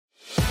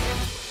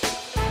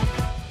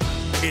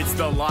It's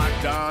the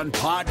Locked On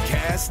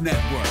Podcast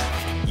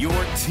Network, your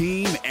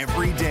team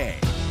every day.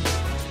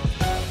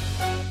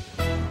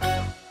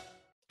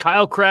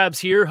 Kyle Krabs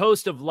here,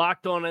 host of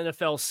Locked On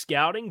NFL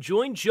Scouting.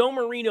 Join Joe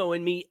Marino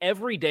and me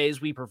every day as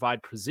we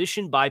provide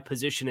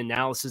position-by-position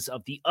analysis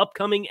of the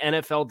upcoming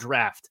NFL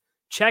Draft.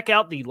 Check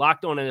out the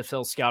Locked On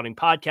NFL Scouting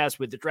podcast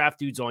with the Draft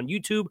Dudes on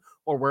YouTube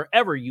or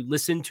wherever you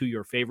listen to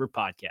your favorite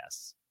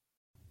podcasts.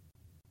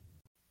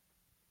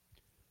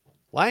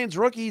 Lions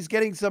rookies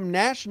getting some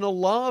national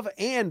love,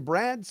 and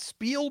Brad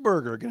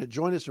Spielberger going to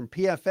join us from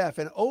PFF.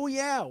 And oh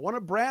yeah, one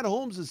of Brad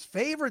Holmes'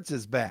 favorites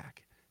is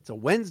back. It's a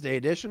Wednesday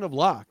edition of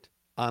Locked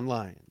On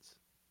Lions.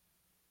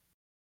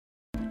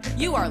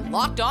 You are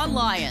Locked On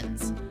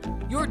Lions,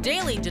 your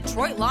daily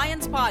Detroit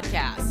Lions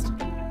podcast.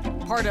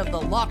 Part of the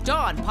Locked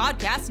On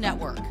Podcast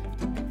Network,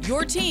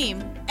 your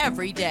team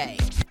every day.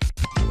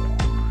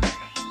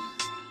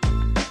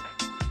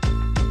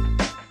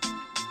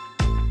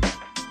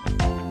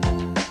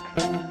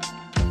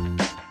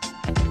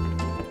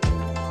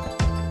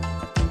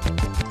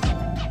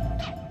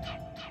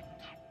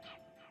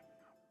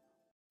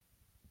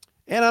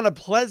 And on a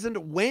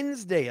pleasant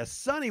Wednesday, a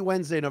sunny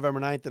Wednesday, November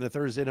 9th, and a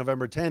Thursday,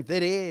 November 10th,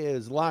 it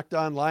is Locked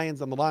On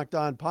Lions on the Locked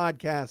On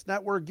Podcast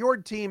Network, your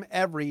team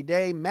every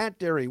day. Matt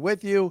Derry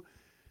with you.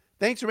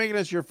 Thanks for making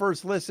us your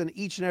first listen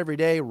each and every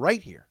day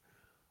right here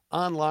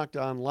on Locked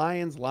On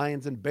Lions.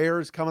 Lions and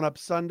Bears coming up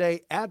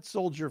Sunday at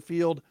Soldier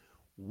Field,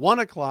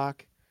 1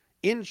 o'clock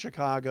in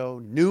Chicago,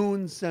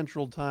 noon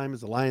Central Time, as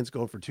the Lions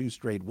go for 2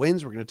 straight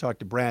wins. We're going to talk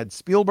to Brad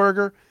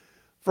Spielberger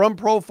from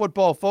Pro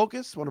Football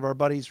Focus, one of our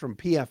buddies from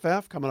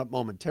PFF, coming up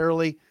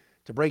momentarily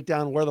to break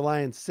down where the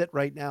Lions sit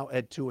right now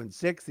at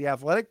 2-6. The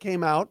Athletic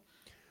came out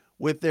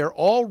with their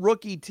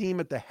all-rookie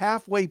team at the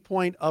halfway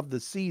point of the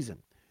season.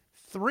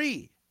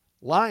 3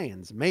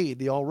 Lions made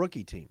the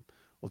all-rookie team.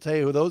 We'll tell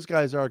you who those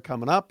guys are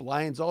coming up.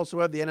 Lions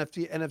also have the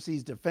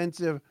NFC's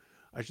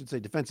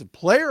defensive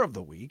player of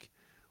the week.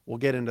 We'll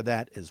get into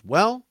that as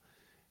well.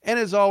 And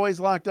as always,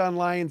 Locked On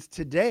Lions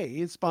today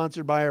is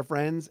sponsored by our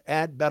friends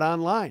at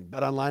BetOnline.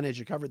 BetOnline has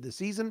you covered this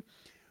season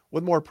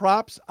with more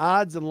props,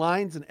 odds, and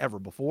lines than ever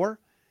before.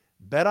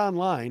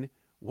 BetOnline,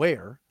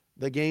 where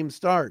the game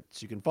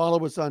starts. You can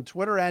follow us on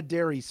Twitter at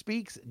Derry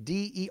Speaks,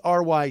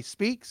 D-E-R-Y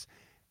Speaks,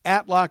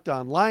 at Locked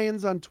On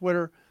Lions on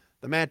Twitter,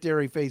 the Matt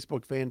Derry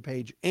Facebook fan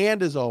page,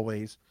 and as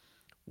always,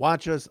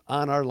 watch us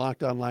on our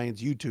Locked On Lions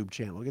YouTube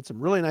channel. We'll get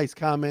some really nice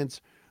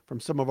comments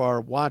from some of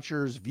our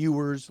watchers,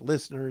 viewers,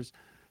 listeners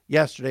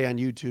yesterday on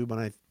YouTube,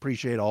 and I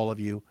appreciate all of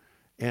you.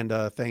 And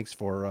thanks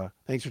for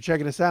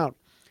checking us out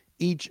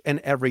each and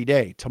every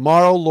day.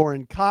 Tomorrow,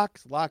 Lauren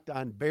Cox, Locked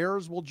On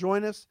Bears, will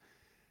join us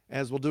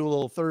as we'll do a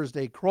little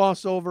Thursday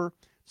crossover.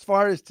 As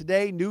far as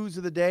today, news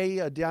of the day,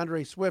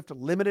 DeAndre Swift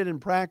limited in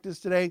practice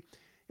today.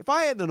 If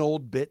I had an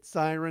old bit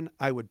siren,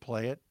 I would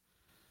play it.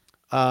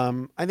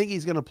 I think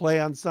he's going to play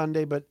on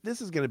Sunday, but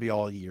this is going to be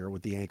all year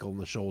with the ankle and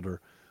the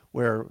shoulder,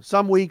 where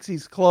some weeks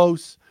he's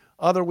close,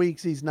 other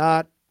weeks he's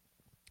not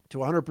to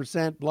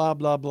 100%, blah,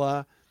 blah,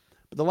 blah.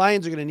 But the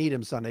Lions are going to need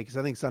him Sunday because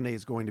I think Sunday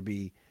is going to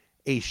be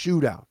a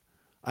shootout.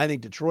 I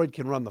think Detroit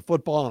can run the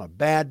football on a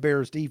bad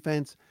Bears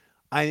defense.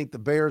 I think the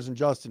Bears and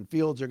Justin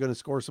Fields are going to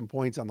score some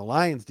points on the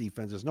Lions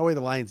defense. There's no way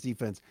the Lions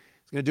defense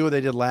is going to do what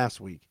they did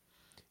last week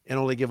and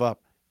only give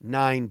up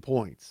 9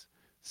 points.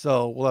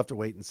 So we'll have to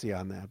wait and see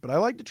on that. But I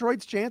like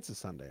Detroit's chances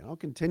Sunday. I'll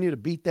continue to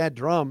beat that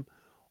drum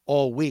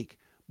all week.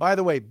 By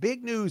the way,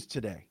 big news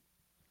today.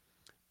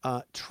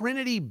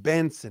 Trinity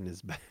Benson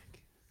is back.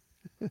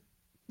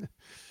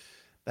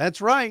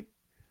 That's right.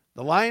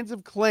 The Lions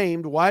have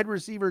claimed wide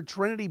receiver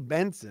Trinity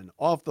Benson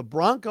off the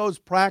Broncos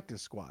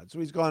practice squad. So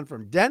he's gone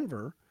from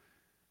Denver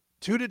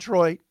to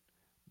Detroit,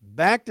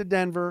 back to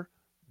Denver,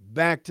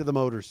 back to the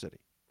Motor City.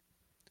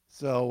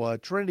 So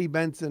Trinity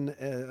Benson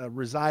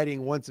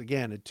residing once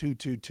again at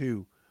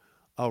 222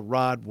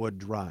 Rodwood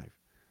Drive.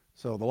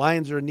 So the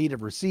Lions are in need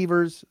of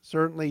receivers.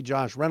 Certainly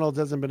Josh Reynolds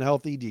hasn't been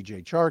healthy.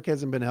 DJ Chark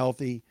hasn't been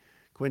healthy.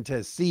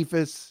 Quintez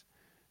Cephas,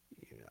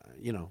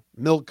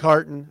 Milk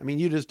Carton. I mean,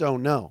 you just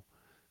don't know.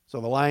 So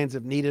the Lions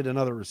have needed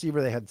another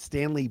receiver. They had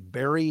Stanley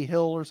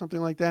Berryhill or something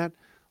like that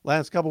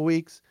last couple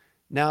weeks.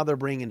 Now they're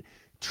bringing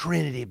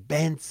Trinity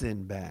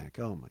Benson back.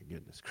 Oh, my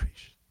goodness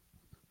gracious.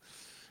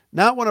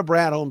 Not one of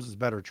Brad Holmes'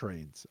 better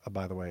trades,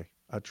 by the way,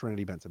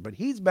 Trinity Benson. But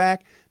he's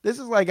back. This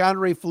is like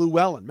Andre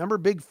Fluellen. Remember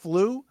Big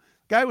Flu?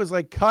 Guy was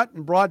like cut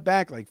and brought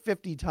back like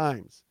 50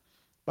 times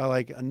by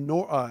like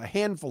a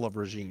handful of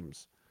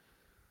regimes.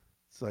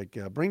 It's like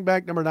bring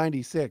back number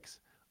 96.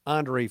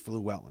 Andre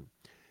Fluellen.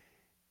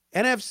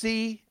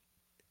 NFC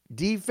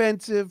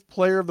Defensive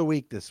Player of the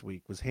Week this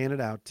week was handed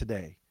out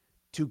today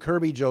to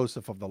Kirby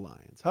Joseph of the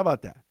Lions. How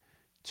about that?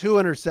 2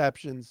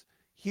 interceptions,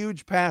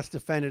 huge pass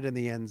defended in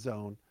the end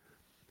zone.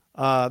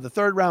 The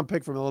third-round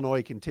pick from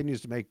Illinois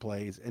continues to make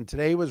plays, and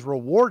today was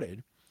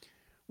rewarded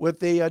with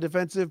the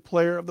Defensive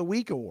Player of the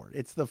Week award.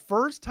 It's the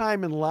first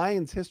time in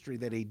Lions history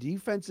that a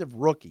defensive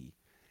rookie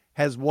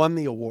has won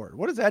the award.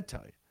 What does that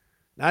tell you?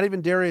 Not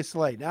even Darius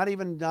Slay, not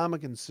even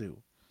Ndamukong Suh.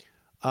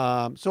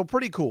 So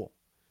pretty cool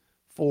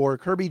for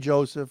Kerby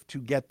Joseph to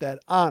get that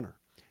honor.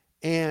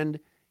 And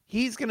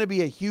he's going to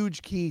be a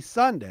huge key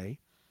Sunday,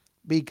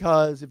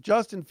 because if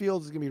Justin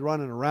Fields is going to be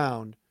running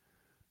around,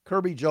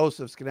 Kerby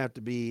Joseph's going to have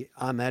to be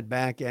on that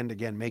back end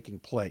again, making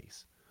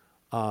plays,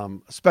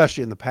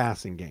 especially in the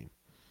passing game.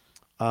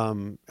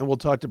 And we'll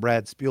talk to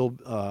Brad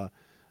Spielberger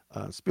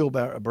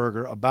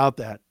about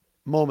that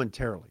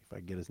momentarily, if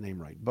I get his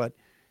name right. But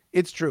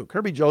it's true.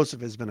 Kerby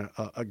Joseph has been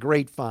a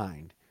great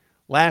find.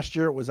 Last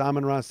year it was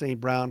Amon-Ra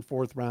St. Brown,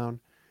 4th round.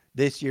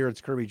 This year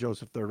it's Kerby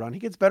Joseph, 3rd round. He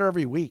gets better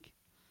every week.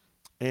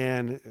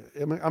 And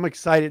I'm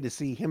excited to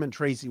see him and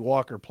Tracy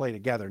Walker play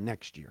together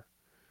next year,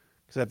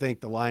 because I think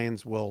the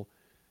Lions will,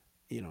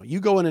 you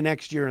go into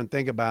next year and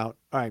think about,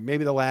 all right,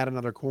 maybe they'll add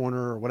another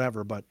corner or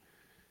whatever, but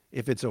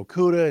if it's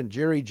Okudah and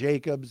Jerry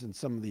Jacobs and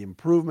some of the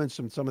improvements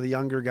from some of the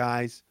younger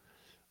guys,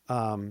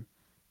 and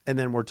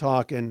then we're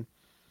talking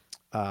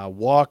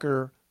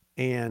Walker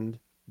and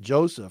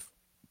Joseph,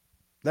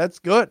 that's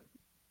good.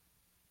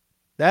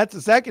 That's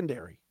a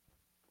secondary.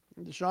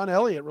 Deshaun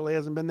Elliott really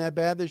hasn't been that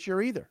bad this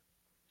year either.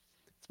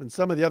 It's been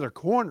some of the other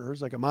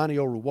corners like Amani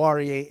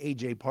Oruwariye,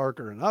 A.J.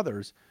 Parker, and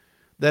others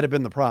that have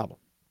been the problem.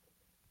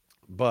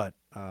 But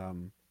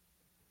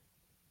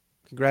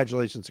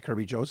congratulations to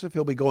Kerby Joseph.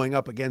 He'll be going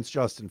up against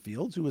Justin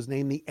Fields, who was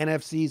named the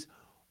NFC's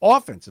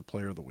Offensive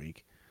Player of the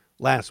Week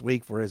last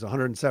week for his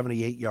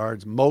 178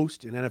 yards,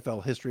 most in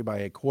NFL history by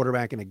a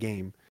quarterback in a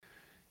game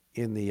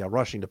in the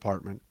rushing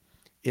department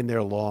in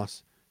their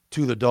loss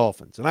to the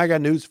Dolphins. And I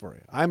got news for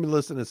you. I've been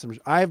listening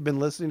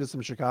to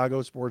some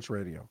Chicago sports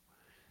radio.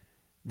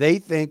 They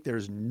think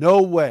there's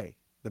no way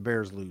the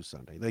Bears lose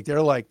Sunday.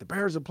 They're like, the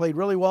Bears have played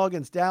really well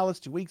against Dallas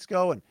 2 weeks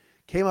ago and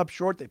came up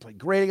short. They played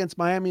great against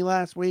Miami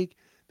last week.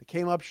 They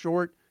came up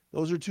short.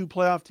 Those are 2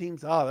 playoff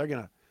teams. Oh, they're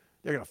gonna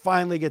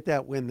finally get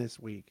that win this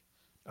week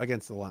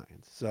against the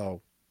Lions.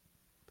 So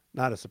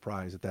not a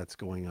surprise that that's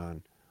going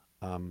on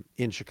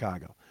in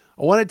Chicago.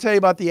 I want to tell you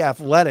about the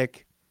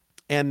Athletic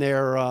and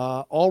their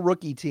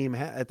all-rookie team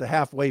at the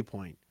halfway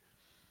point.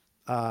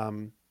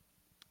 And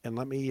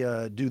let me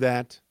do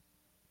that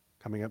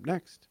coming up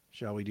next.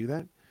 Shall we do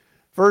that?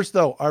 First,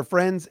 though, our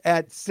friends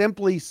at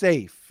Simply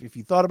Safe. If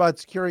you thought about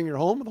securing your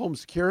home with home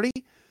security,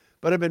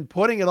 but have been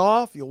putting it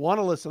off, you'll want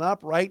to listen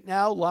up. Right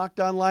now, Locked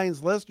On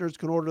Lions listeners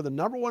can order the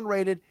 #1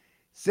 rated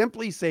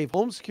Simply Safe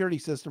home security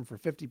system for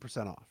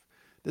 50% off.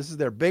 This is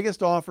their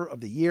biggest offer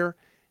of the year.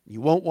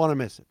 You won't want to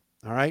miss it.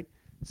 All right?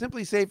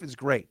 Simply Safe is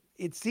great.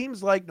 It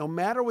seems like no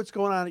matter what's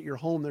going on at your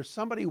home, there's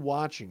somebody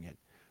watching it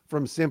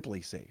from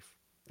Simply Safe.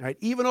 All right?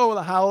 Even over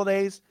the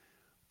holidays,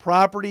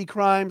 property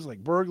crimes like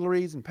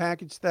burglaries and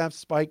package thefts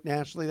spike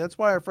nationally. That's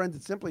why our friends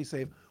at Simply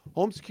Safe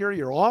Home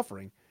Security are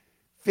offering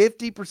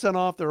 50%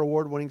 off their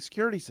award-winning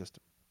security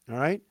system. All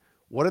right?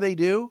 What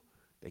do?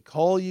 They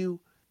call you.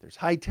 There's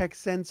high-tech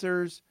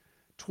sensors,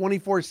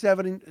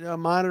 24/7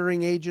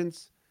 monitoring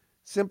agents.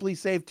 Simply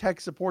Safe tech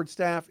support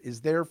staff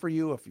is there for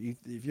you. If you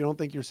don't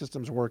think your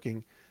system's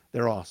working,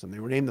 they're awesome. They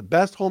were named the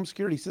best home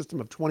security system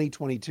of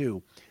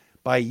 2022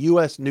 by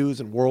U.S.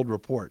 News and World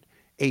Report,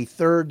 a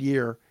 3rd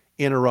year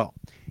in a row.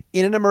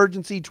 In an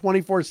emergency,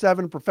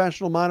 24/7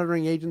 professional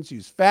monitoring agents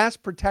use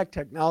Fast Protect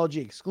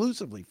technology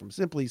exclusively from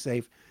Simply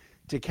Safe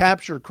to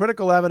capture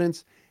critical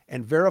evidence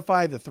and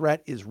verify the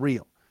threat is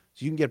real,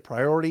 so you can get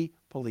priority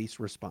police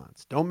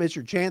response. Don't miss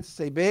your chance to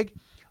say big.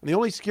 And the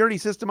only security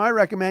system I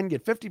recommend,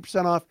 get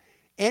 50% off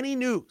any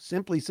new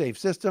Simply Safe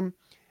system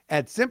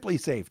at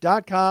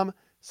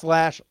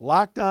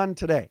simplysafe.com/lockedon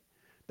today.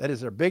 That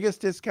is their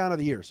biggest discount of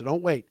the year, so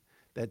don't wait.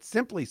 That's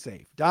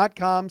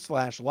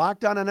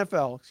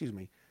simplysafe.com/LockedOnNFL. Excuse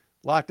me,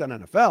 Locked On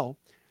NFL.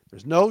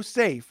 There's no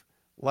safe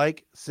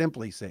like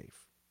Simply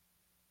Safe.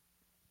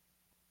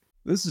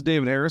 This is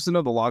David Harrison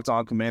of the Locked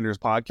On Commanders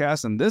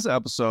podcast, and this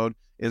episode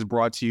is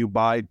brought to you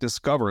by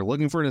Discover.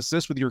 Looking for an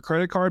assist with your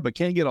credit card but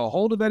can't get a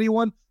hold of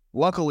anyone?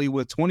 Luckily,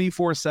 with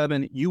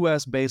 24/7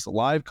 U.S.-based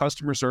live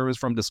customer service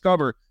from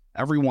Discover,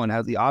 everyone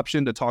has the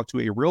option to talk to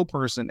a real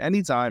person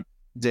anytime,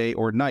 day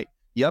or night.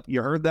 Yep,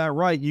 you heard that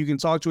right. You can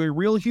talk to a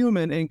real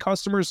human in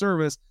customer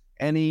service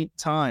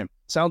anytime.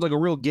 Sounds like a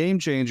real game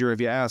changer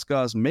if you ask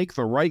us. Make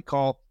the right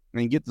call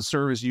and get the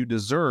service you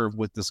deserve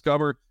with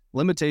Discover.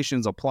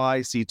 Limitations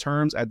apply. See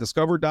terms at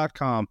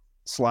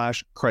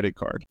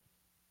discover.com/creditcard.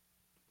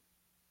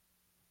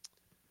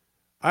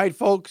 All right,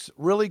 folks,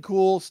 really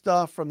cool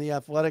stuff from The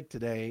Athletic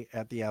today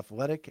at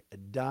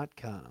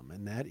theathletic.com,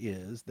 and that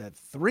is that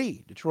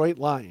 3 Detroit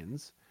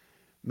Lions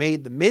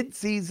made the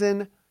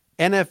midseason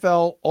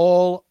NFL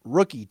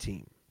All-Rookie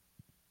team.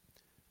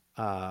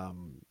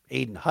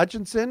 Aiden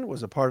Hutchinson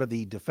was a part of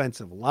the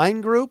defensive line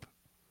group,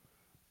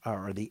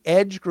 or the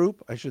edge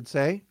group, I should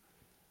say,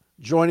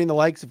 joining the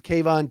likes of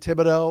Kayvon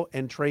Thibodeau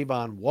and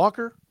Trayvon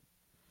Walker.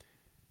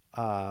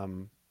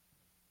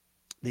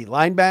 The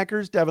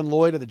linebackers, Devin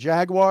Lloyd of the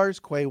Jaguars,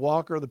 Quay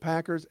Walker of the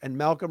Packers, and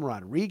Malcolm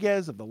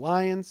Rodriguez of the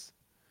Lions.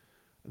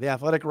 The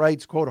Athletic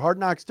writes, quote, Hard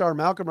Knock star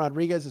Malcolm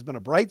Rodriguez has been a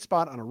bright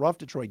spot on a rough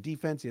Detroit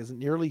defense. He hasn't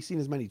nearly seen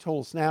as many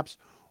total snaps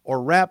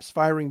or reps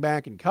firing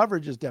back in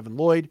coverage as Devin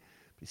Lloyd.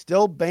 He's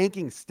still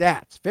banking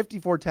stats,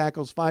 54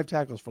 tackles, 5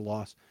 tackles for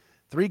loss,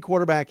 3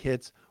 quarterback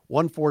hits,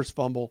 1 forced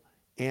fumble,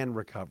 and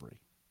recovery.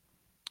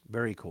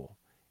 Very cool.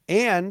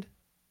 And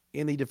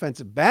in the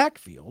defensive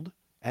backfield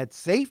at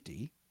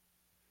safety,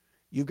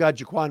 you've got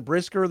Jaquan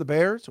Brisker of the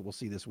Bears, so we'll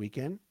see this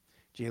weekend.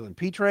 Jalen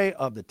Petre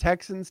of the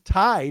Texans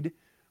tied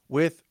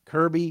with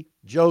Kirby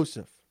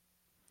Joseph.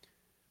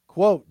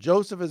 Quote,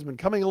 Joseph has been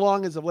coming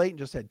along as of late and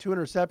just had 2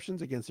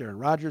 interceptions against Aaron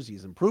Rodgers.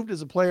 He's improved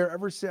as a player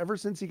ever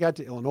since he got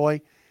to Illinois,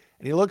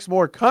 and he looks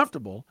more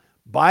comfortable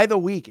by the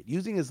week at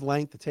using his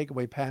length to take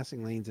away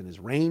passing lanes and his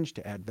range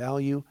to add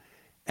value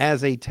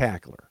as a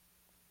tackler.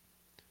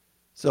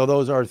 So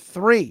those are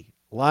 3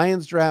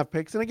 Lions draft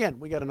picks. And again,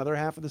 we got another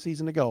half of the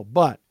season to go,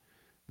 but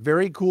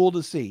very cool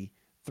to see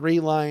 3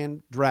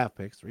 Lion draft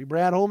picks, 3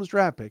 Brad Holmes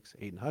draft picks,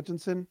 Aiden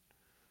Hutchinson,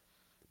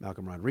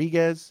 Malcolm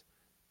Rodriguez,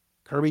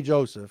 Kirby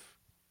Joseph,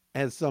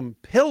 as some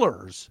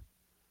pillars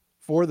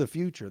for the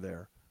future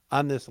there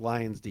on this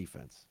Lions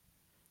defense.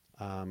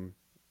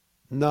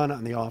 None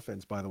on the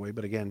offense, by the way,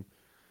 but again,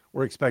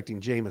 we're expecting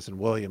Jamison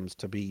Williams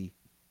to be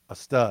a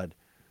stud,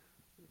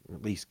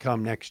 at least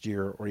come next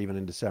year or even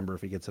in December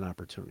if he gets an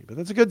opportunity. But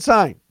that's a good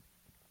sign.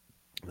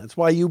 That's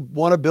why you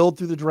want to build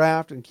through the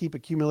draft and keep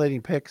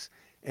accumulating picks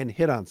and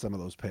hit on some of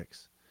those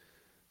picks.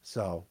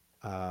 So,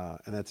 and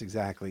that's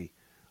exactly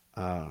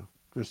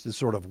just this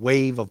sort of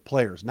wave of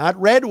players. Not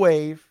red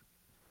wave.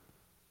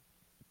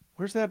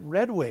 Where's that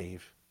red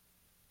wave?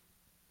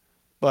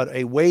 But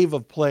a wave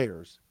of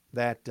players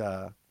that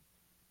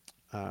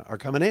are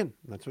coming in.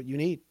 That's what you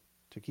need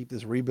to keep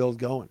this rebuild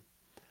going.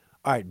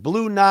 All right,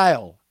 Blue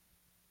Nile.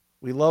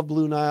 We love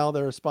Blue Nile.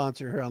 They're a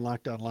sponsor here on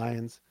Locked On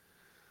Lions.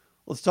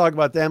 Let's talk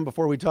about them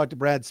before we talk to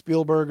Brad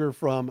Spielberger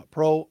from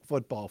Pro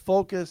Football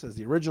Focus. As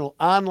the original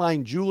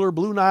online jeweler,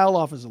 Blue Nile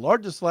offers the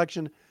largest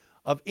selection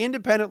of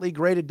independently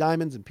graded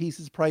diamonds and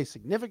pieces priced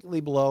significantly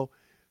below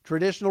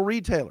traditional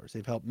retailers.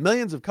 They've helped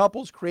millions of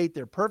couples create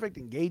their perfect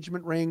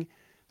engagement ring.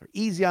 Their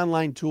easy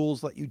online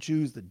tools let you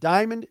choose the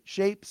diamond,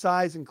 shape,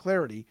 size, and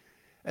clarity,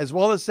 as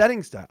well as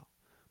setting style.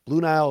 Blue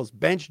Nile's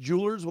bench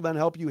jewelers will then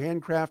help you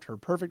handcraft her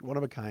perfect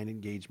one-of-a-kind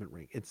engagement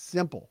ring. It's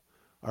simple,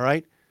 all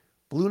right?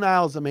 Blue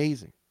Nile is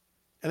amazing.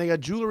 And they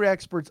got jewelry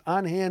experts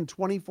on hand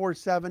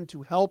 24/7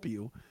 to help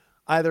you,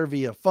 either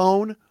via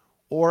phone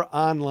or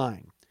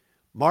online.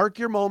 Mark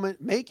your moment,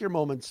 make your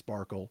moment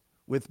sparkle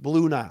with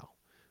Blue Nile.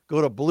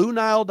 Go to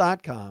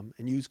BlueNile.com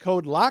and use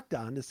code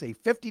LOCKEDON to save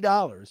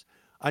 $50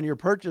 on your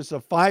purchase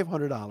of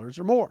 $500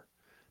 or more.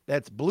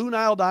 That's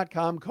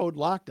BlueNile.com, code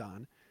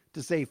LOCKEDON,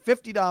 to save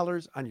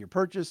 $50 on your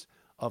purchase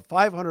of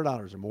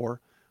 $500 or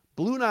more.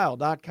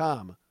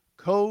 BlueNile.com,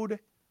 code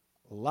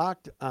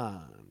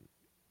LOCKEDON.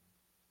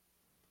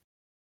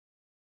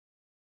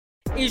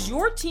 Is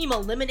your team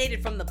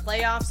eliminated from the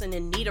playoffs and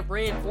in need of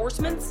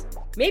reinforcements?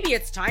 Maybe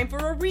it's time for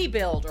a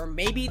rebuild, or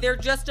maybe they're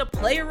just a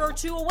player or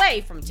 2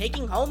 away from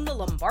taking home the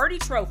Lombardi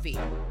Trophy.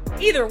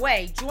 Either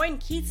way, join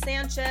Keith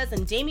Sanchez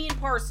and Damian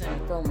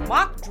Parson for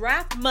Mock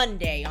Draft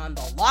Monday on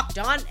the Locked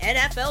On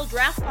NFL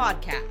Draft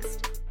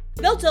Podcast.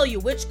 They'll tell you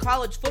which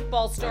college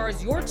football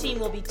stars your team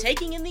will be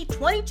taking in the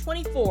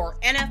 2024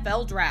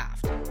 NFL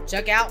Draft.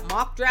 Check out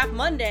Mock Draft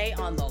Monday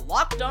on the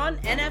Locked On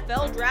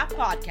NFL Draft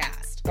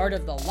Podcast, part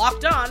of the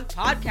Locked On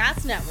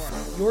Podcast Network,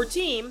 your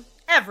team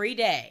every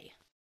day.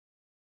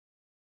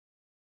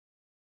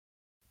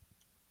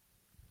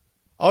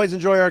 Always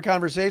enjoy our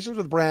conversations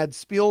with Brad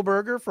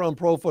Spielberger from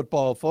Pro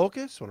Football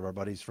Focus, one of our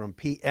buddies from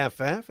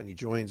PFF, and he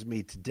joins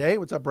me today.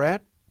 What's up, Brad?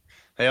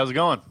 Hey, how's it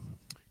going?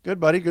 Good,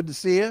 buddy. Good to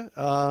see you.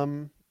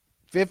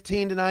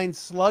 15-9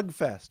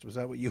 slugfest. Was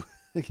that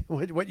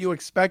what you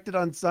expected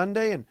on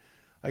Sunday? And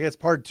I guess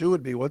part 2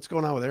 would be what's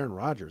going on with Aaron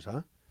Rodgers,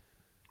 huh?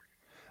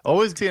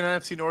 Always see an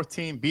NFC North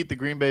team beat the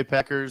Green Bay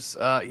Packers. 3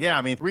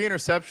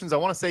 interceptions. I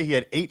want to say he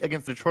had 8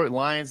 against the Detroit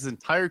Lions his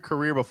entire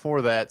career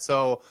before that.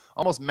 So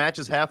almost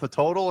matches half the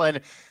total.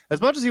 And as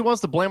much as he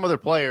wants to blame other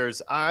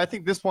players, I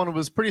think this one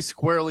was pretty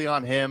squarely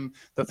on him.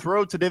 The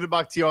throw to David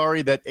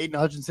Bakhtiari that Aiden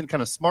Hutchinson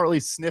kind of smartly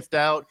sniffed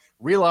out,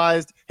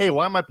 realized, hey,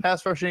 why am I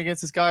pass rushing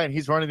against this guy? And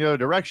he's running the other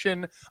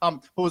direction.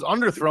 But was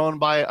underthrown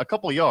by a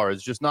couple of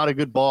yards, just not a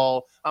good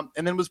ball.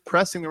 And then was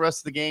pressing the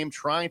rest of the game,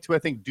 trying to, I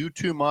think, do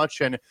too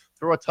much and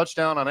throw a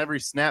touchdown on every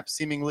snap,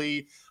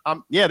 seemingly.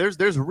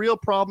 There's real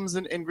problems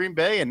in Green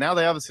Bay, and now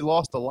they obviously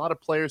lost a lot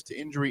of players to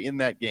injury in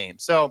that game.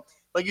 So,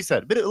 like you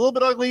said, a little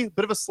bit ugly,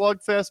 bit of a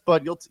slugfest,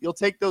 but you'll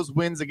take those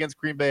wins against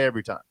Green Bay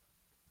every time.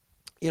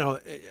 You know,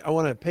 I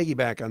want to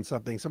piggyback on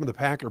something. Some of the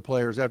Packer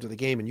players after the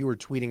game, and you were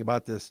tweeting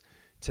about this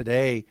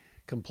today,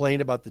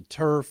 complained about the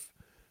turf.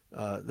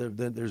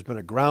 There's been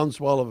a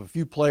groundswell of a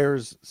few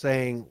players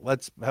saying,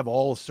 let's have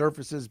all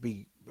surfaces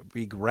be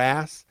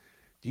grass.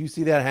 Do you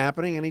see that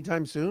happening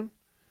anytime soon?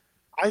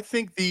 I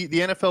think the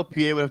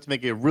NFLPA would have to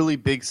make a really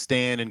big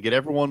stand and get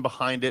everyone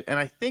behind it. And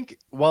I think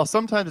while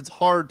sometimes it's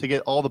hard to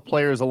get all the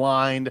players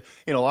aligned,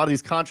 a lot of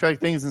these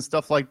contract things and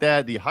stuff like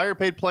that, the higher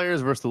paid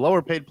players versus the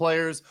lower paid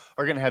players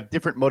are going to have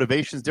different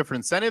motivations,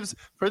 different incentives.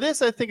 For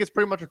this, I think it's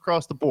pretty much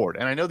across the board.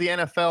 And I know the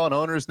NFL and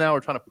owners now are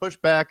trying to push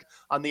back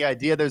on the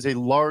idea there's a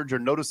large or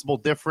noticeable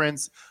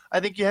difference. I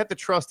think you have to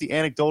trust the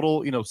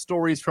anecdotal,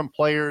 stories from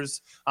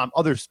players.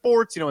 Other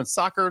sports, in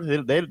soccer,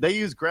 they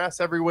use grass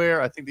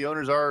everywhere. I think the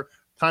owners are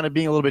kind of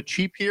being a little bit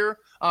cheap here.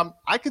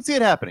 I could see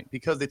it happening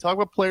because they talk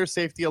about player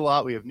safety a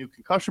lot. We have new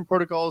concussion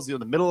protocols, in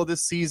the middle of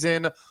this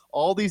season,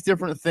 all these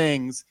different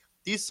things.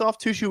 These soft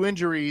tissue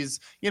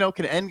injuries,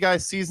 can end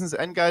guys' seasons,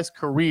 end guys'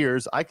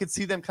 careers. I could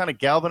see them kind of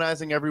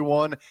galvanizing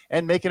everyone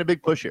and making a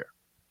big push here.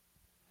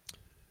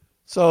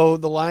 So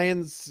the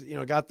Lions,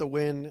 got the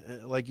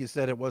win. Like you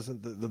said, it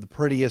wasn't the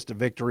prettiest of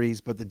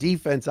victories, but the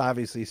defense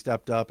obviously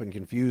stepped up and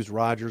confused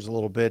Rodgers a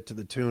little bit to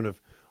the tune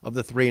of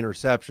the 3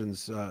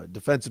 interceptions.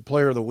 Defensive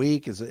player of the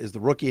week is the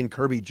rookie in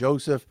Kerb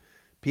Joseph.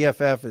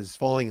 PFF is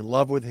falling in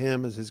love with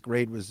him as his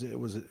grade was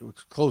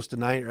close to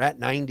 9 or at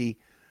 90.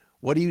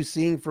 What are you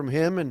seeing from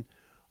him, and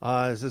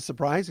is this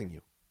surprising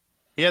you?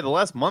 Yeah, the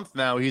last month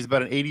now, he's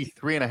about an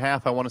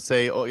 83.5, I want to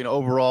say,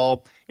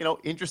 overall.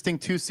 Interesting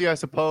to see, I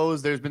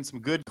suppose. There's been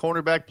some good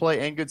cornerback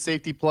play and good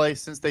safety play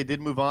since they did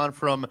move on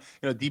from,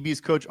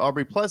 DB's coach,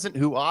 Aubrey Pleasant,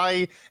 who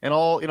and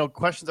all,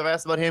 questions I've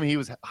asked about him, he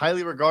was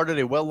highly regarded,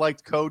 a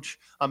well-liked coach,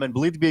 and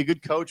believed to be a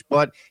good coach.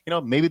 But,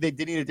 maybe they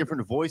did need a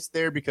different voice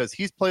there because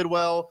he's played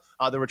well.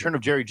 The return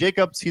of Jerry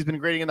Jacobs, he's been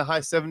grading in the high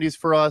 70s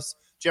for us.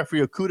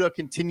 Jeffrey Okudah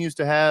continues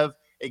to have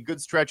a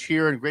good stretch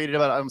here and graded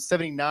about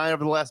 79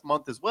 over the last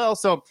month as well.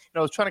 So, I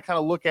was trying to kind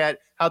of look at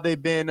how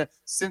they've been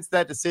since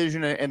that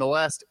decision in the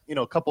last,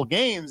 couple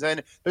games.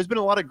 And there's been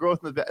a lot of growth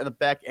in the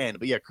back end.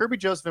 But yeah, Kerb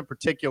Joseph in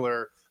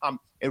particular,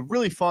 a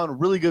really fun,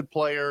 really good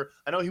player.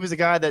 I know he was a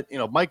guy that,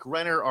 Mike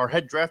Renner, our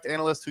head draft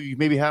analyst, who you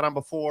maybe had on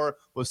before,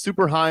 was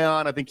super high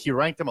on. I think he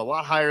ranked him a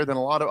lot higher than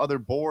a lot of other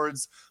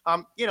boards.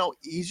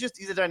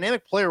 He's a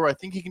dynamic player where I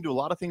think he can do a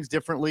lot of things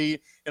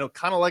differently,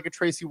 kind of like a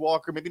Tracy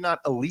Walker, maybe not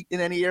elite in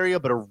any area,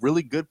 but a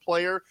really good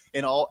player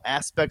in all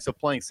aspects of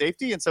playing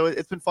safety. And so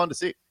it's been fun to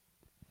see.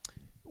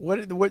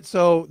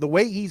 So the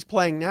way he's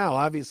playing now,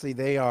 obviously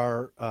they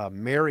are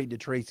married to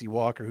Tracy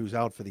Walker, who's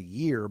out for the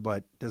year,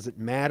 but does it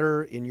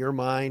matter in your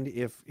mind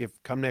if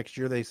come next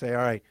year they say,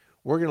 all right,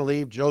 we're going to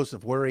leave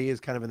Joseph where he is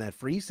kind of in that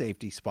free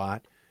safety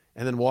spot,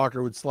 and then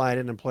Walker would slide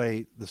in and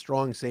play the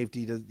strong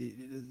safety?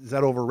 Is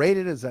that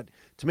overrated? Is that,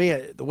 to me,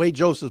 the way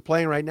Joseph's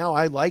playing right now,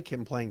 I like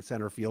him playing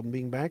center field and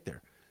being back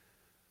there.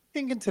 I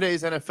think in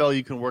today's NFL,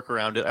 you can work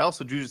around it. I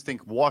also do just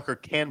think Walker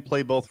can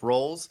play both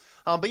roles.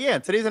 But yeah,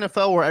 in today's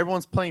NFL where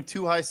everyone's playing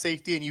too high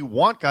safety and you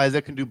want guys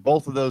that can do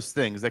both of those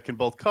things, that can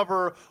both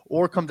cover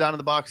or come down to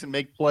the box and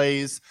make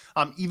plays,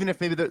 even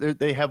if maybe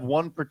they have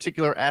one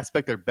particular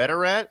aspect they're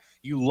better at,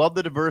 you love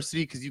the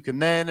diversity because you can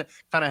then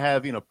kind of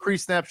have,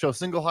 pre-snap, show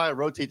single high,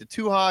 rotate to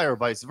two high or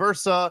vice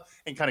versa,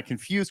 and kind of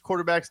confuse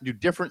quarterbacks and do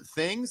different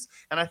things.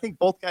 And I think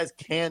both guys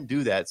can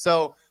do that.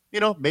 So,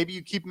 maybe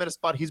you keep him at a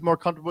spot he's more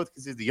comfortable with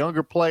because he's the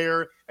younger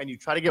player, and you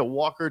try to get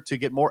Walker to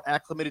get more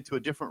acclimated to a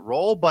different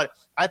role. But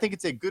I think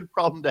it's a good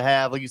problem to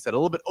have. Like you said, a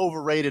little bit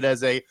overrated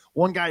as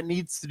one guy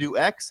needs to do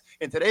X.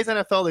 In today's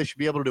NFL, they should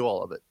be able to do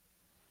all of it.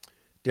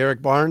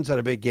 Derek Barnes had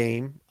a big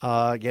game,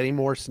 getting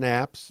more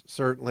snaps,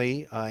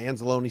 certainly.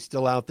 Anzalone's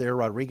still out there.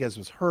 Rodriguez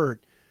was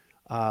hurt.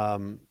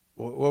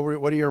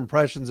 What are your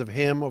impressions of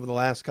him over the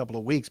last couple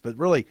of weeks? But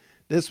really,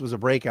 this was a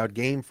breakout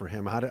game for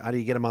him. How do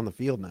you get him on the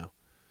field now?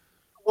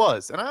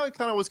 Was, and I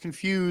kind of was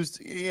confused.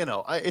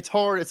 It's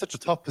hard. It's such a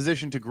tough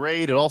position to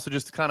grade. It also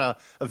just kind of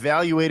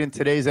evaluate in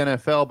today's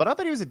NFL. But I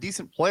thought he was a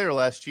decent player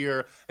last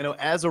year,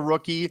 as a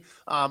rookie.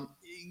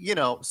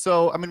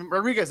 So,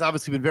 Rodriguez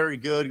obviously been very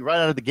good. Right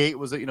out of the gate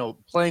was,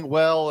 playing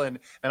well and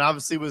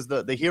obviously was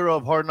the hero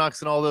of Hard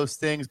Knocks and all those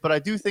things. But I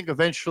do think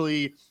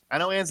eventually, I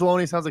know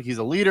Anzalone sounds like he's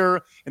a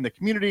leader in the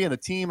community and the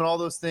team and all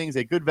those things,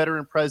 a good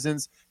veteran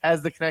presence,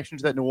 has the connection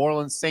to that New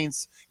Orleans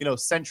Saints,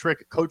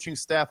 centric coaching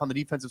staff on the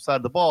defensive side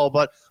of the ball.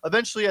 But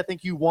eventually I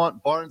think you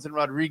want Barnes and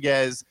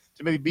Rodriguez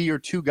to maybe be your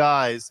two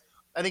guys.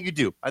 I think you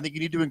do. I think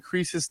you need to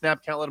increase his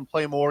snap count, let him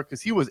play more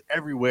because he was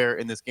everywhere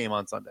in this game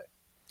on Sunday.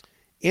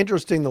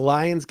 Interesting, the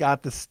Lions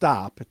got the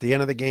stop at the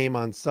end of the game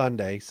on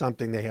Sunday,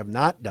 something they have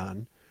not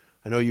done.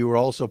 I know you were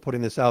also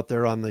putting this out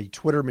there on the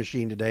Twitter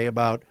machine today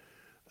about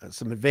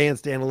some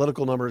advanced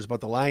analytical numbers about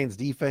the Lions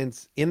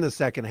defense in the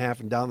second half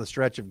and down the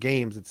stretch of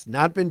games. It's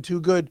not been too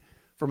good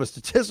from a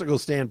statistical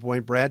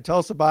standpoint, Brad. Tell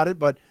us about it,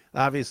 but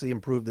obviously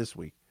improved this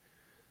week.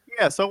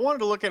 Yeah, so I wanted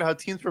to look at how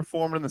teams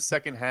performed in the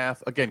second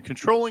half. Again,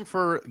 controlling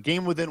for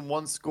game within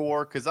one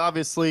score, because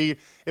obviously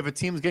if a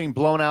team's getting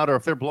blown out or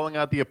if they're blowing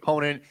out the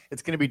opponent,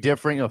 it's going to be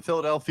different.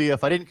 Philadelphia,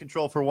 if I didn't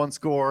control for one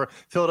score,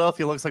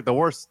 Philadelphia looks like the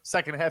worst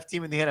second half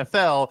team in the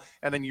NFL.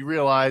 And then you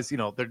realize,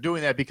 they're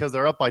doing that because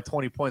they're up by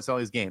 20 points in all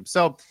these games.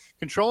 So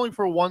controlling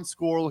for one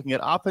score, looking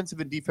at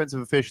offensive and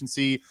defensive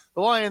efficiency,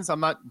 the Lions,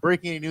 I'm not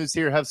breaking any news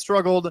here, have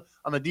struggled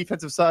on the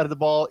defensive side of the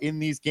ball in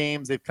these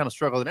games. They've kind of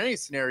struggled in any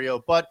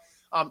scenario, but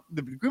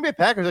The Green Bay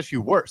Packers actually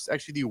worse.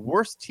 Actually, the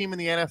worst team in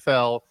the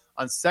NFL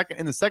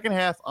in the second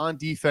half on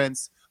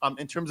defense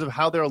in terms of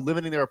how they're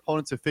limiting their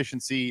opponent's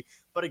efficiency.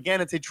 But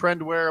again, it's a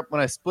trend where when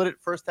I split it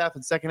first half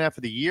and second half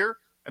of the year,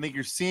 I think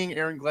you're seeing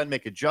Aaron Glenn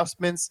make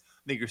adjustments.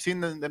 I think you're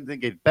seeing them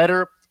get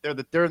better.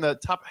 They're in the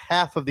top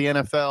half of the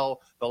NFL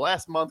the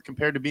last month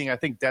compared to being, I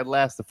think, dead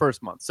last the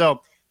first month.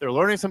 So they're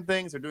learning some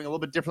things. They're doing a little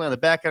bit differently on the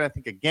back end. I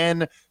think,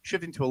 again,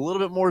 shifting to a little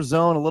bit more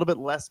zone, a little bit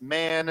less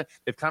man.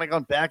 They've kind of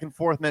gone back and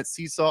forth in that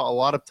seesaw a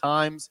lot of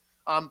times.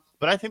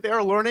 But I think they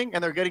are learning,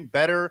 and they're getting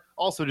better.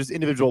 Also, just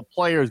individual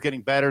players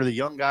getting better. The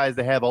young guys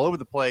they have all over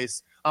the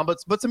place.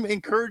 But some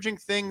encouraging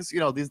things,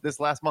 this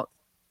last month.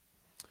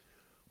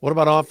 What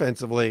about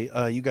offensively?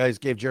 You guys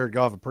gave Jared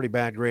Goff a pretty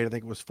bad grade. I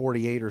think it was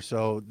 48 or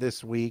so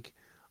this week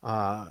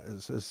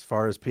as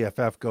far as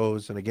PFF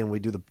goes. And again, we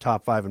do the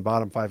top 5 and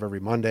bottom 5 every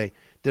Monday.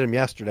 Did them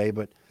yesterday,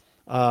 but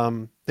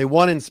they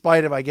won in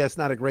spite of, I guess,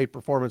 not a great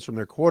performance from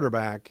their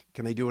quarterback.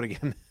 Can they do it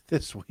again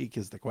this week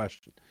is the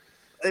question.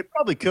 They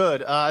probably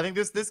could. I think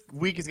this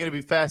week is going to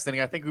be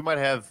fascinating. I think we might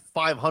have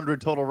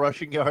 500 total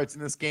rushing yards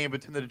in this game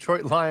between the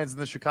Detroit Lions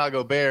and the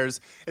Chicago Bears.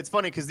 It's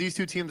funny because these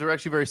two teams are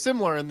actually very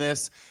similar in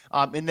this,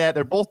 in that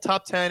they're both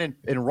top 10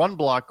 in run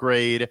block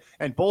grade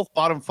and both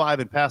bottom 5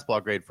 in pass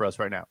block grade for us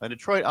right now. And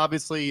Detroit,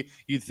 obviously,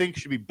 you'd think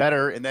should be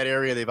better in that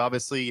area. They've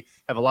obviously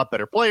have a lot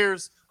better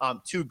players,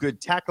 2 good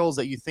tackles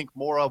that you think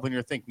more of when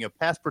you're thinking of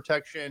pass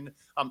protection.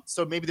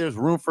 So maybe there's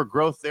room for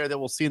growth there that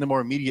we'll see in the more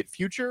immediate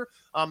future.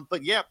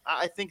 But yeah,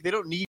 I think they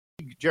don't need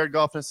Jared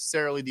Goff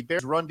necessarily. The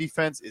Bears' run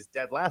defense is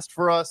dead last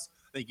for us.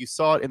 I think you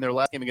saw it in their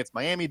last game against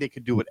Miami. They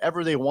could do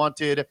whatever they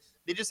wanted.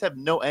 They just have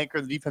no anchor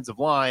in the defensive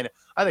line.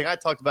 I think I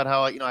talked about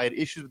how I had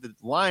issues with the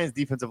Lions'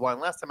 defensive line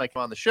last time I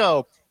came on the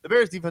show. The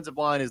Bears' defensive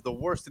line is the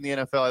worst in the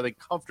NFL, I think,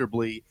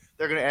 comfortably.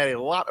 They're going to add a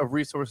lot of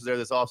resources there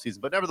this offseason.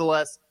 But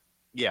nevertheless,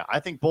 yeah, I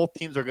think both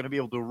teams are going to be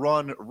able to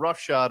run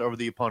roughshod over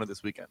the opponent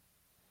this weekend.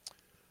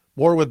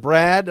 More with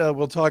Brad.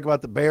 We'll talk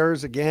about the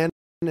Bears again.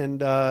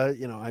 And,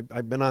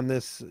 I've been on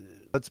this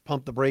let's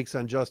pump the brakes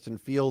on Justin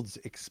Fields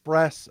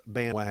Express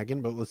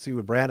bandwagon, but let's see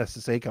what Brad has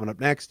to say coming up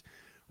next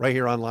right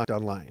here on Locked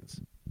On Lions.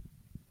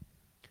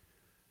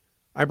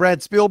 All right,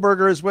 Brad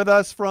Spielberger is with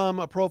us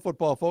from Pro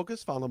Football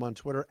Focus. Follow him on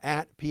Twitter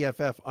at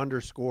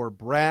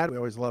PFF_Brad. We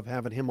always love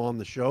having him on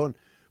the show and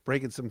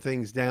breaking some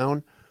things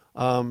down.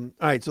 All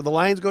right, so the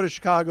Lions go to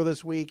Chicago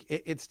this week.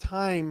 It's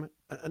time.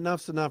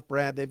 Enough's enough,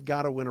 Brad. They've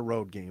got to win a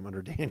road game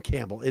under Dan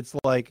Campbell. It's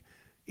like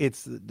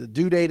the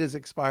due date has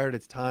expired.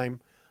 It's time.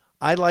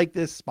 I like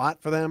this spot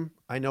for them.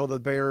 I know the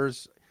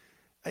Bears.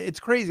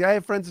 It's crazy. I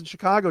have friends in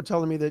Chicago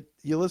telling me that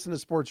you listen to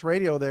sports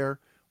radio there,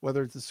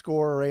 whether it's the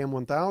Score or AM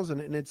 1000,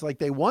 and it's like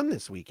they won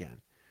this weekend.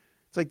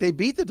 It's like they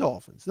beat the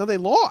Dolphins. No, they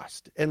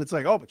lost. And it's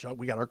like, oh, but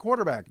we got our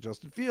quarterback,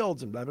 Justin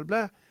Fields, and blah, blah,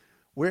 blah.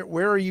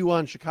 Where are you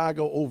on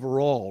Chicago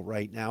overall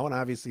right now? And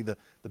obviously the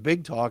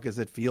big talk is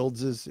that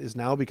Fields is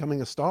now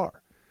becoming a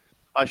star.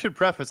 I should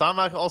preface, I'm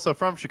not also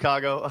from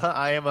Chicago.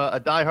 I am a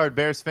diehard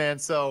Bears fan,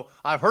 so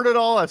I've heard it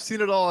all, I've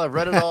seen it all, I've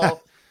read it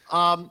all.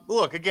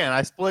 Look, again, I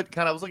was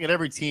looking at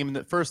every team in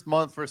the first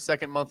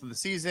second month of the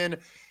season.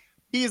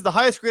 He is the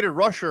highest graded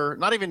rusher,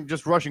 not even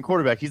just rushing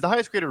quarterback. He's the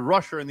highest graded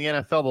rusher in the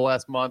NFL the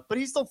last month, but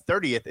he's still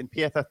 30th in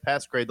PFF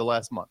pass grade the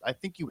last month. I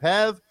think you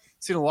have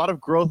seen a lot of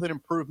growth and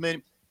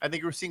improvement. I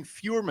think we're seeing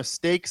fewer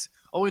mistakes.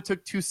 Only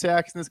took 2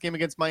 sacks in this game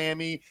against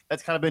Miami.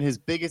 That's kind of been his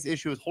biggest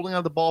issue, is holding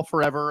on the ball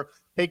forever,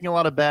 taking a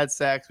lot of bad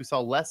sacks. We saw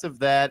less of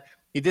that.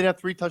 He did have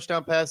 3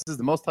 touchdown passes,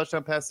 the most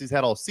touchdown passes he's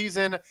had all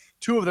season.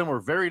 2 of them were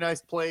very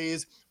nice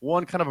plays.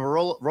 One kind of a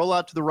roll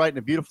out to the right and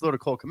a beautiful throw to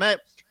Cole Kmet.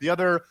 The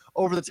other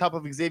over the top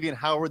of Xavier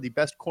Howard, the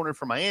best corner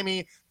for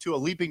Miami, to a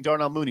leaping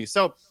Darnell Mooney.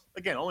 So,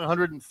 again, only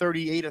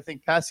 138, I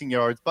think, passing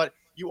yards. But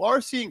you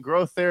are seeing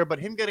growth there, but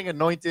him getting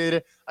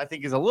anointed, I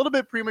think, is a little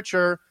bit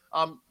premature.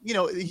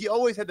 He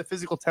always had the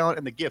physical talent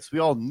and the gifts. We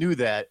all knew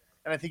that.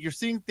 And I think you're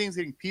seeing things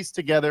getting pieced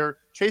together.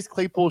 Chase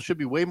Claypool should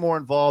be way more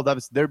involved.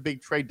 Obviously, their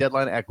big trade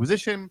deadline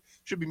acquisition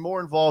should be more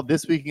involved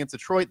this week against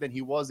Detroit than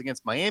he was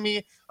against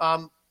Miami.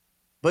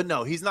 But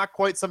no, he's not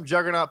quite some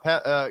juggernaut,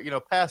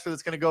 passer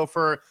that's going to go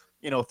for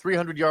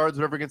 300 yards,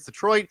 whatever, against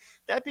Detroit.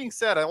 That being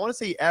said, I want to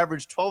say he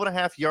averaged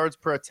 12.5 yards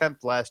per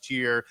attempt last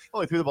year.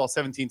 Only threw the ball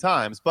 17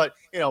 times. But,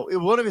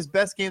 one of his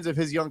best games of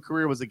his young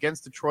career was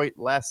against Detroit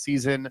last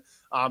season.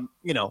 I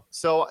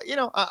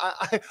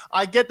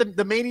get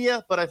the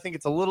mania, but I think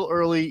it's a little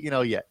early,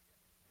 yet.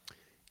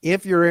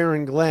 If you're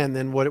Aaron Glenn,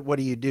 then what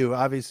do you do?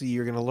 Obviously,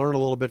 you're going to learn a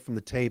little bit from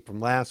the tape from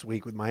last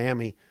week with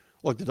Miami.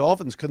 Look, the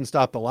Dolphins couldn't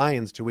stop the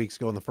Lions 2 weeks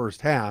ago in the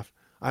first half.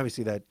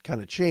 Obviously, that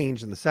kind of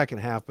changed in the second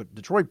half, but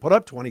Detroit put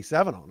up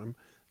 27 on them.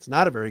 It's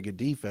not a very good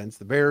defense.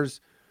 The Bears,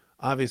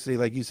 obviously,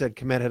 like you said,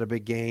 Kmet had a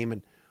big game,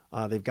 and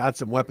they've got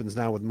some weapons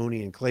now with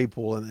Mooney and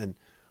Claypool, and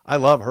I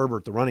love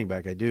Herbert, the running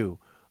back, I do.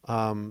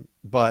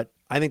 But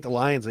I think the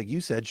Lions, like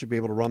you said, should be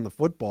able to run the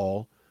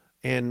football.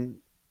 And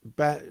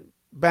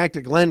back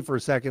to Glenn for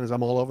a second, as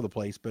I'm all over the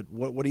place, but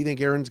what do you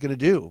think Aaron's going to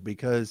do?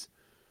 Because,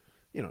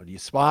 do you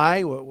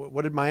spy?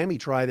 What did Miami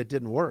try that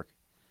didn't work?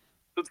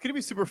 it's going to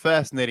be super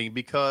fascinating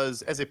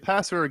because as a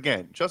passer,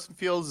 again, Justin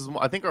Fields is,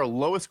 I think, our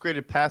lowest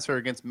graded passer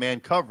against man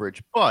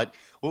coverage. But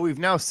what we've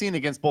now seen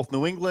against both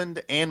New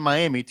England and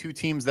Miami, two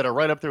teams that are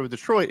right up there with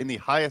Detroit in the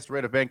highest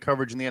rate of man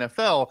coverage in the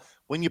NFL,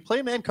 when you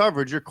play man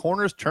coverage, your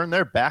corners turn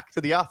their back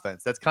to the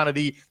offense. That's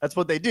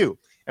what they do.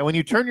 And when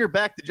you turn your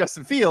back to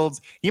Justin Fields,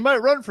 he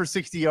might run for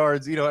 60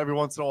 yards, every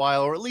once in a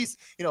while, or at least,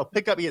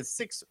 pick up. He had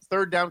 6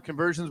 third-down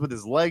conversions with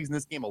his legs in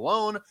this game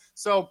alone.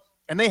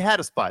 And they had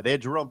a spy. They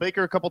had Jerome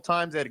Baker a couple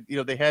times. I think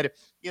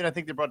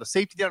they brought a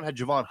safety down, had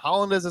Javon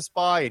Holland as a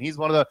spy, and he's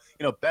one of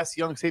the, best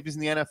young safeties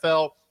in the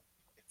NFL.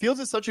 Fields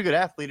is such a good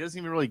athlete. It doesn't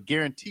even really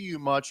guarantee you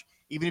much,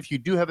 even if you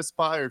do have a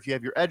spy or if you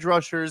have your edge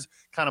rushers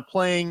kind of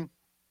playing.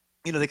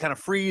 They kind of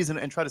freeze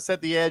and try to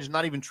set the edge,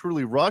 not even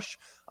truly rush.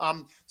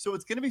 So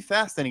it's going to be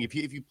fascinating if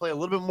you play a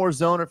little bit more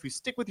zone, or if you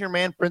stick with your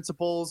man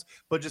principles,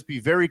 but just be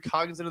very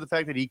cognizant of the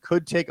fact that he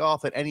could take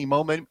off at any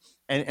moment.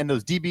 And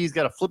those DBs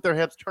got to flip their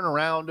hips, turn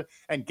around,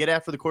 and get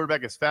after the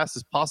quarterback as fast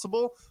as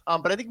possible.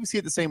 But I think we see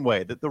it the same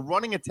way, that the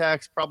running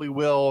attacks probably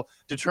will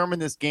determine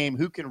this game,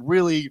 who can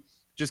really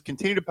just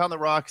continue to pound the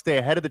rock, stay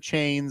ahead of the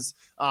chains,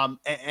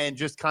 and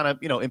just kind of,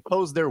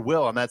 impose their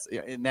will on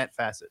in that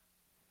facet.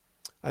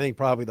 I think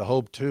probably the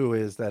hope, too,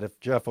 is that if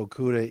Jeff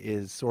Okudah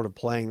is sort of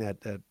playing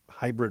that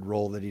hybrid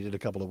role that he did a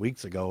couple of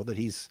weeks ago, that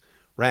he's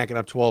racking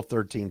up 12,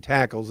 13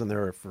 tackles, and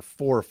they're for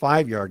 4 or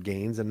 5 yard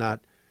gains and not,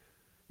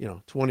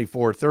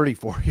 24,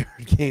 34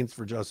 yard gains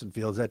for Justin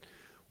Fields. That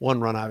one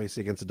run,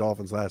 obviously, against the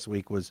Dolphins last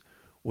week was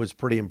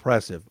pretty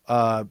impressive.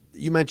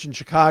 You mentioned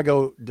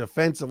Chicago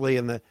defensively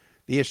and the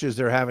issues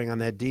they're having on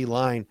that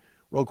D-line.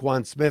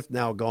 Roquan Smith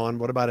now gone.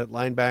 What about at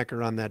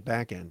linebacker on that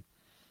back end?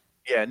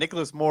 Yeah,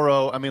 Nicholas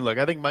Morrow. I mean, look,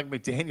 I think Mike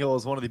McDaniel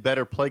is one of the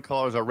better play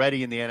callers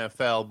already in the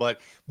NFL, but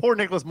poor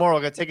Nicholas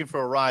Morrow got taken for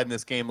a ride in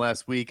this game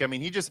last week. I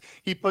mean,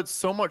 he put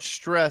so much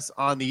stress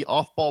on the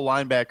off-ball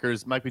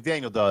linebackers, Mike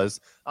McDaniel does,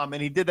 and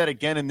he did that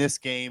again in this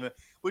game,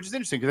 which is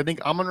interesting because I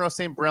think Amon-Ra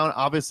St. Brown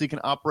obviously can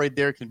operate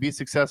there, can be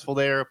successful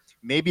there.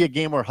 Maybe a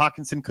game where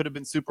Hawkinson could have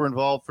been super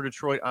involved for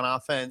Detroit on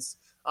offense.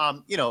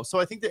 So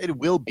I think that it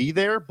will be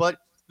there, but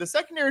the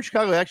secondary in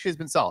Chicago actually has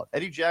been solid.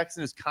 Eddie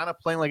Jackson is kind of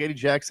playing like Eddie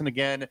Jackson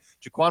again.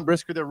 Jaquan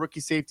Brisker, their rookie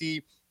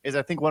safety, is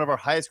I think one of our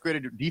highest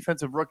graded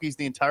defensive rookies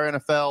in the entire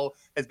NFL,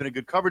 has been a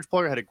good coverage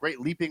player, had a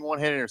great leaping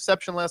one-handed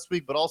interception last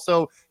week, but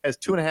also has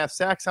 2.5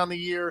 sacks on the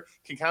year,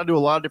 can kind of do a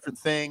lot of different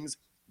things.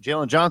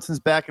 Jalen Johnson's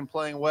back and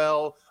playing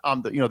well.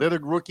 The other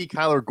rookie,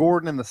 Kyler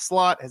Gordon, in the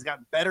slot has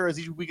gotten better as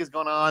each week has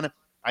gone on.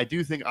 I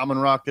do think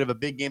Amon-Ra could have a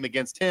big game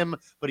against him,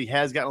 but he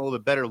has gotten a little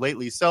bit better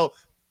lately. So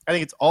I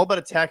think it's all about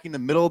attacking the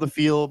middle of the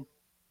field,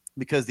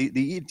 because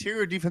the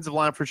interior defensive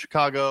line for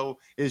Chicago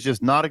is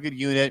just not a good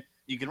unit.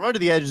 You can run to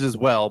the edges as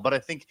well, but I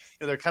think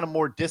they're kind of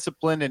more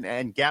disciplined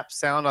and gap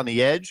sound on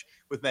the edge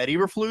with Matt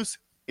Eberflus.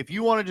 If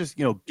you want to just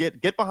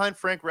get behind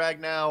Frank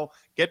Ragnow,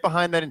 get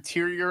behind that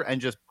interior and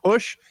just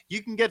push,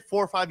 you can get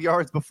 4 or 5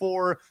 yards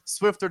before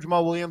Swift or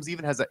Jamal Williams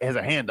even has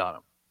a hand on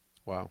him.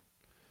 Wow.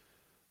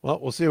 Well,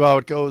 we'll see how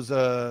it goes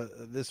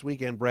this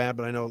weekend, Brad,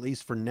 but I know at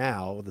least for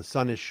now the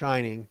sun is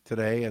shining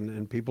today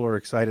and people are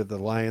excited. The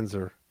Lions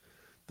are –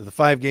 the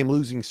 5-game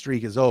losing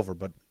streak is over,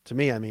 but to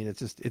me, I mean,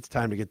 it's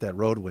time to get that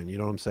road win. You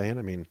know what I'm saying?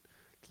 I mean,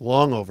 it's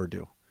long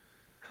overdue.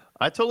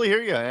 I totally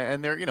hear you.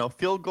 And they're,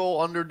 field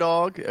goal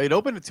underdog. It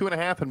opened at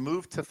 2.5 and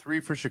moved to 3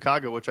 for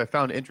Chicago, which I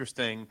found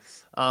interesting.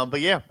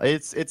 But yeah,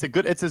 it's as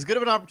good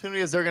of an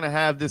opportunity as they're going to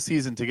have this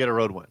season to get a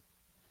road win.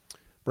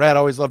 Brad,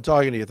 always love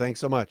talking to you. Thanks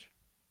so much.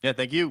 Yeah,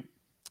 thank you.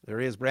 There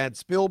he is, Brad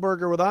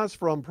Spielberger with us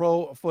from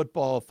Pro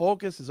Football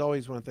Focus. As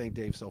always, I want to thank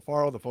Dave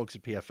Sofaro, the folks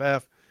at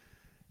PFF.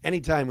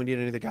 Anytime we need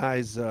any of the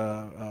guys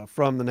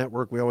from the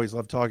network, we always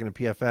love talking to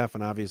PFF.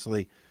 And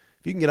obviously,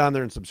 if you can get on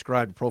there and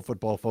subscribe to Pro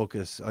Football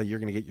Focus, you're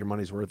going to get your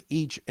money's worth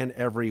each and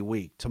every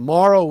week.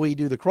 Tomorrow, we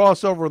do the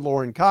crossover with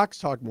Lauren Cox,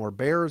 talk more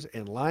Bears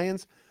and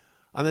Lions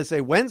on this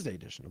Wednesday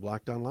edition of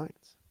Locked On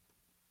Lions.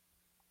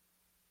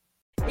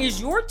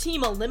 Is your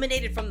team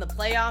eliminated from the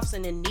playoffs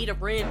and in need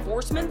of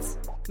reinforcements?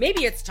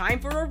 Maybe it's time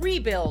for a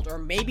rebuild, or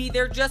maybe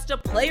they're just a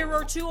player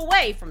or two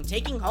away from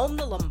taking home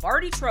the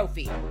Lombardi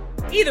Trophy.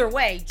 Either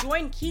way,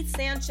 join Keith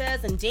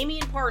Sanchez and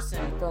Damian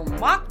Parson for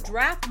Mock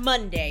Draft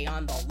Monday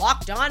on the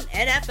Locked On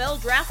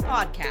NFL Draft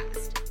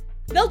Podcast.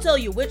 They'll tell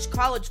you which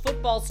college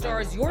football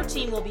stars your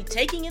team will be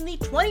taking in the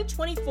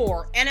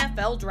 2024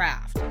 NFL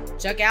Draft.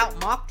 Check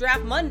out Mock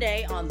Draft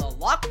Monday on the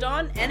Locked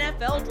On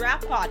NFL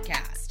Draft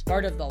Podcast,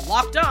 part of the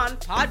Locked On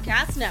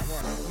Podcast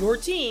Network, your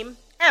team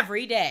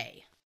every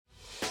day.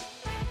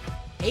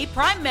 Hey,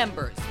 Prime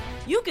members,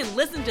 you can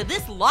listen to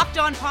this Locked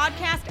On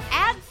podcast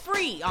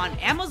ad-free on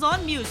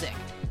Amazon Music.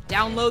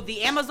 Download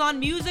the Amazon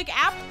Music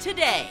app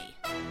today.